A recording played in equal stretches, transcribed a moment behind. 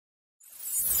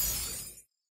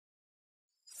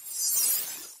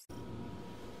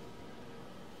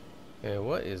And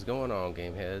what is going on,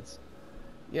 game heads?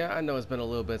 Yeah, I know it's been a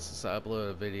little bit since I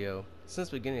uploaded a video, since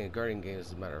the beginning of Guardian Games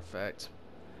as a matter of fact.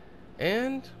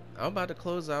 And I'm about to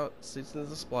close out Season of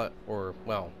the Split, or,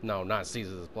 well, no, not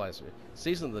Season of the Splicer,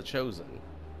 Season of the Chosen,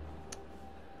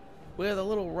 with a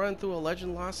little run through a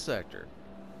Legend Lost sector,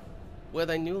 with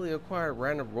a newly acquired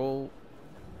random roll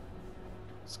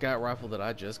scout rifle that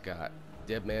I just got,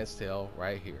 Dead Man's Tale,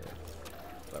 right here.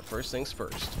 But first things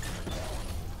first.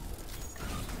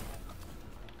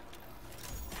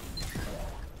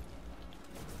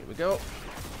 Here we go.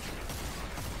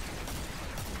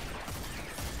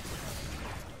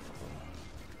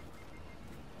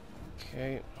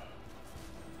 Okay.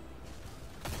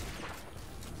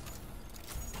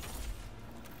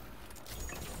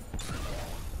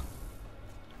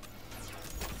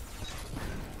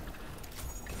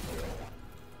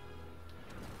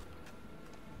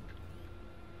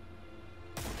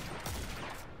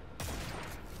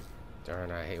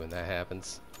 Darn, I hate when that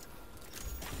happens.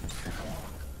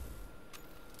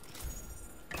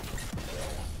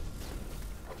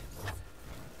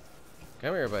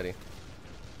 Come here, buddy.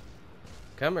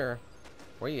 Come here.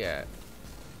 Where you at?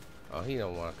 Oh, he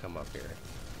don't want to come up here.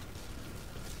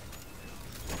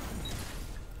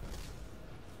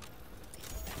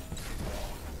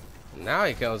 Now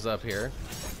he comes up here.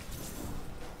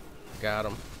 Got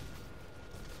him.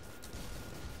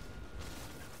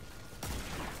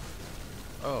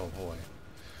 Oh boy.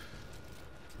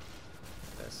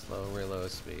 That slow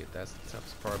reload speed. That's the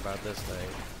toughest part about this thing.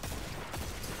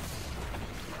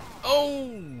 Oh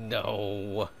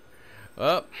no.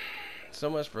 Well, so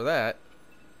much for that.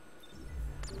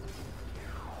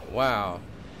 Wow.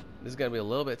 This is going to be a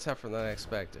little bit tougher than I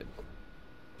expected.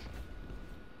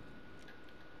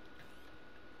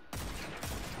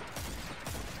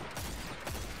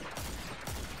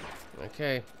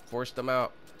 Okay, forced them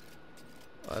out.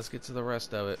 Let's get to the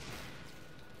rest of it.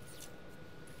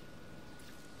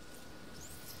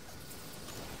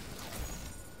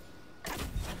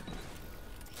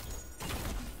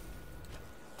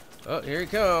 Oh, here he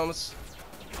comes.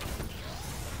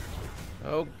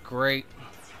 Oh, great.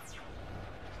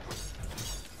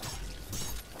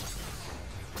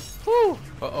 Whew.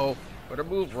 Uh-oh. Better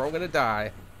move or I'm gonna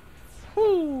die.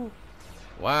 Whew.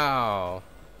 Wow.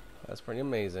 That's pretty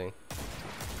amazing.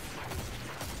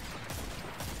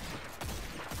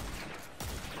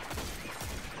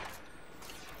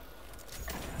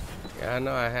 Yeah, I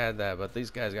know I had that, but these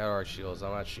guys got arc shields.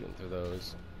 I'm not shooting through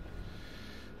those.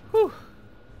 Whew.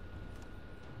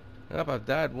 Yep, I've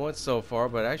died once so far,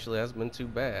 but actually hasn't been too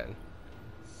bad.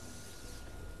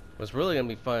 What's really gonna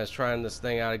be fun is trying this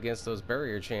thing out against those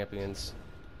barrier champions.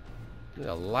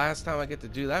 The last time I get to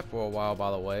do that for a while,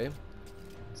 by the way,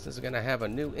 since we're gonna have a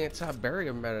new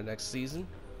anti-barrier meta next season.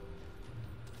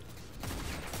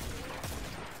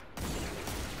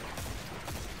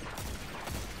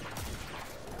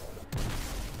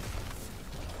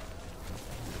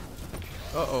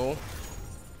 Uh-oh.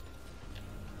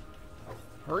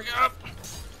 Hurry up!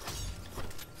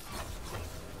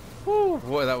 Whew,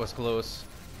 boy, that was close.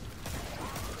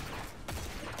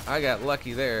 I got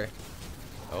lucky there.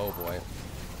 Oh boy.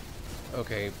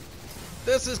 Okay.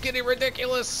 This is getting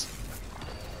ridiculous!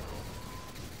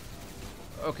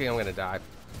 Okay, I'm gonna die.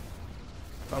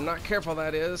 If I'm not careful,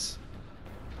 that is.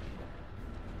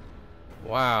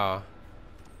 Wow.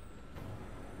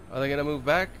 Are they gonna move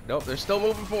back? Nope, they're still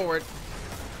moving forward.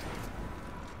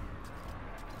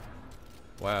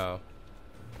 Wow.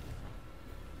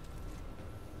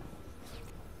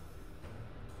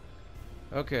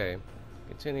 Okay.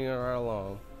 Continuing right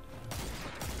along.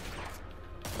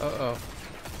 Uh-oh.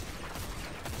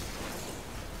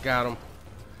 Got him.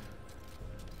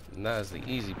 And that is the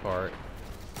easy part.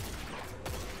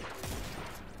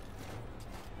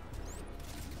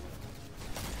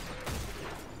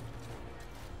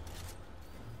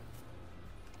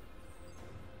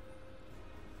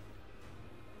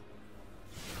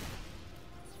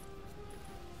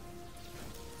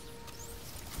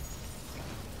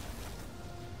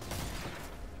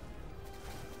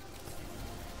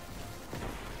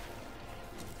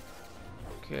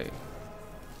 Okay.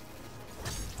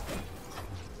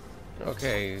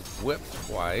 Okay, whip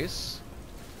twice.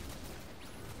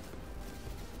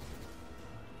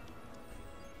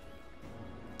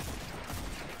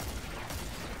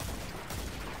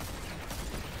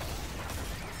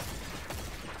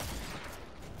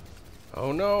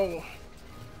 Oh no.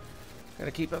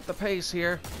 Gotta keep up the pace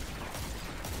here.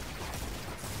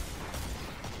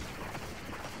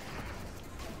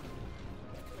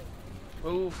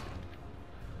 Move.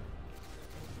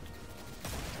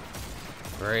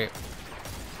 Great.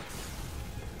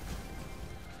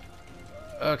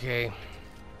 Okay.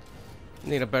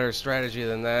 Need a better strategy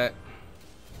than that.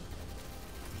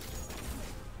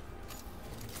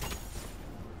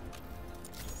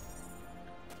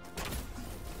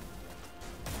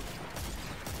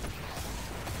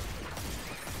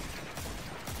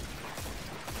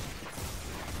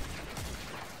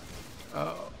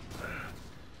 Oh.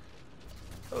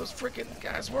 Those freaking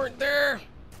guys weren't there.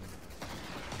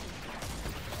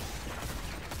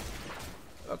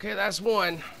 Okay, that's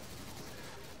one.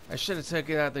 I should have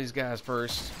taken out these guys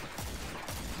first.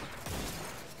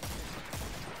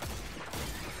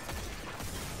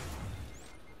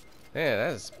 Man,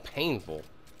 that is painful.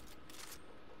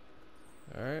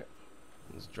 Alright.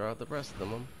 Let's draw out the rest of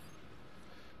them.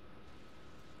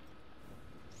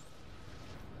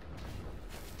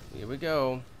 Here we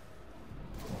go.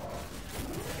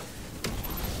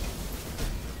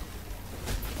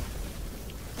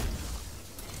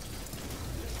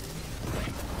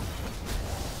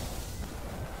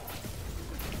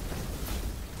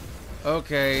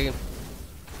 Okay.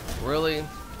 Really?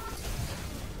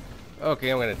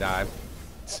 Okay, I'm gonna die.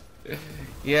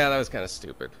 Yeah, that was kind of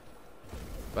stupid.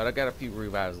 But I got a few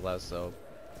revives left, so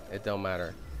it don't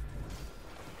matter.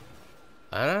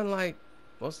 And unlike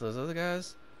most of those other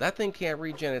guys, that thing can't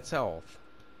regen its health.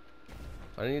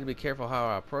 I need to be careful how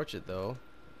I approach it, though.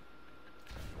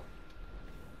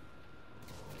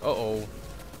 Uh-oh.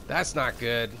 That's not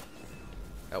good.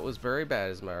 That was very bad,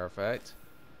 as a matter of fact.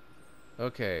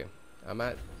 Okay. I'm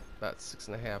at about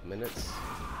 6.5 minutes.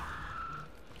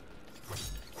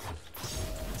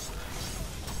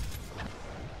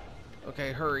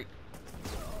 Okay, hurry.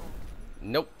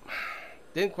 Nope.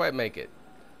 Didn't quite make it.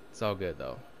 It's all good,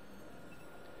 though.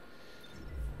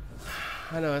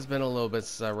 I know it's been a little bit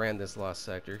since I ran this lost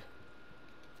sector.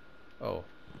 Oh.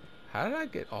 How did I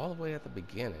get all the way at the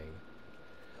beginning?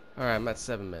 Alright, I'm at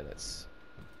 7 minutes.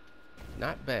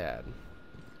 Not bad.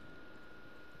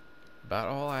 About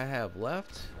all I have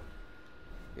left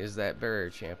is that barrier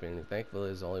champion, and thankfully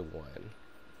there's only one.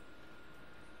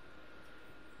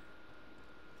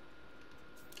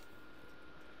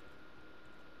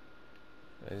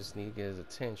 I just need to get his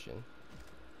attention.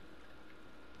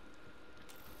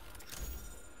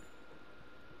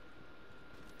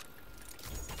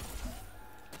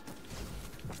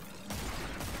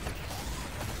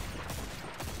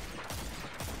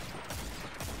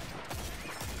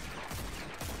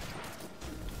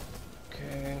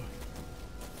 Okay.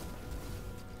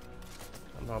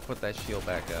 I'm gonna put that shield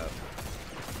back up.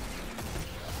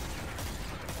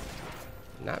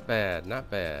 Not bad, not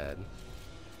bad.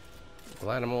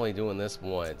 Glad I'm only doing this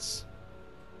once.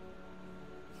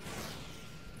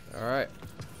 Alright.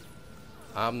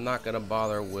 I'm not gonna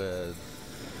bother with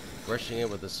rushing it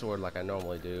with the sword like I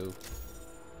normally do.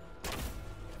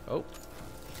 Oh.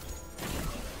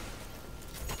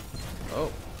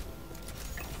 Oh.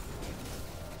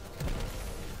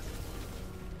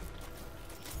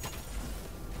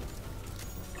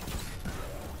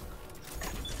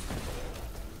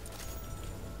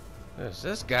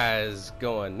 This guy is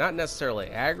going not necessarily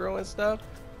aggro and stuff.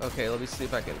 Okay, let me see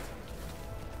if I can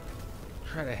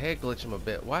try to head glitch him a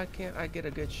bit. Why can't I get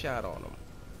a good shot on him?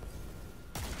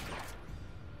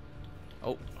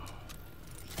 Oh.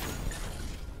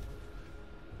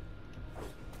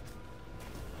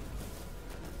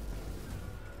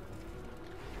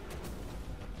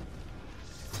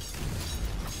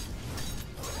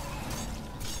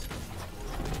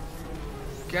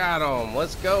 Got him.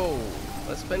 Let's go.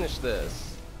 Let's finish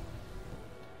this.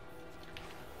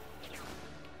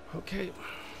 Okay.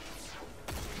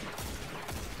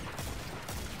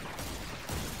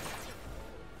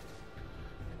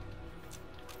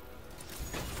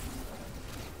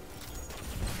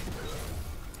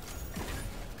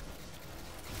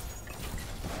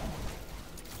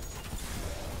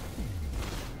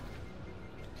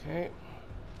 Okay.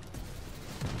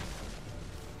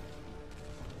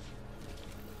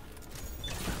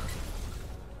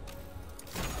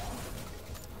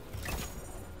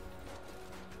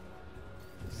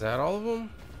 Is that all of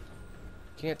them?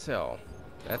 Can't tell.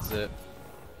 That's it.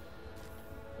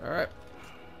 Alright.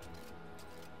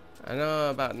 I know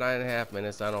about 9.5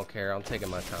 minutes. I don't care. I'm taking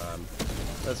my time.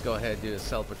 Let's go ahead and do the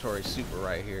celebratory super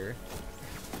right here.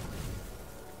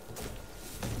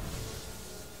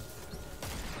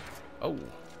 Oh.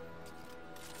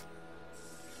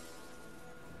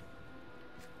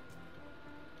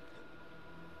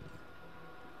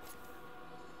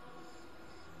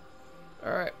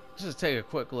 Alright. Just take a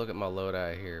quick look at my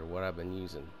loadout here, what I've been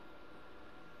using.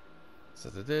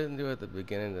 Since I didn't do it at the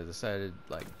beginning, I decided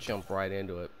to like jump right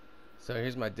into it. So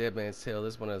here's my Dead Man's Tail.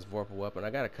 This one has Vorpal Weapon. I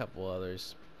got a couple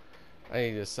others. I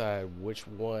need to decide which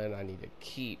one I need to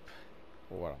keep,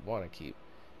 or what I want to keep.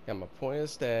 Got my Pointed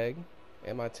Stag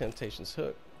and my Temptation's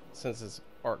Hook, since it's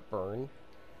Arc Burn.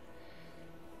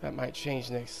 That might change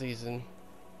next season.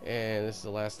 And this is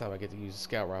the last time I get to use a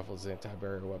Scout Rifle as an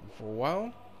anti-barrier weapon for a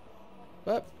while.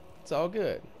 But it's all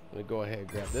good. Let me go ahead and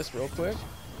grab this real quick.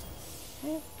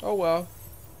 Oh well.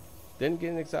 Didn't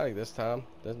get an exotic this time.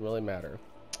 Doesn't really matter.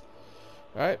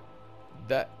 Alright.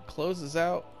 That closes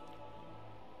out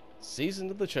Season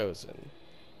of the Chosen.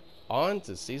 On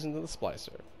to Season of the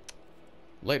Splicer.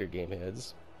 Later,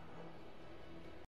 Gameheads.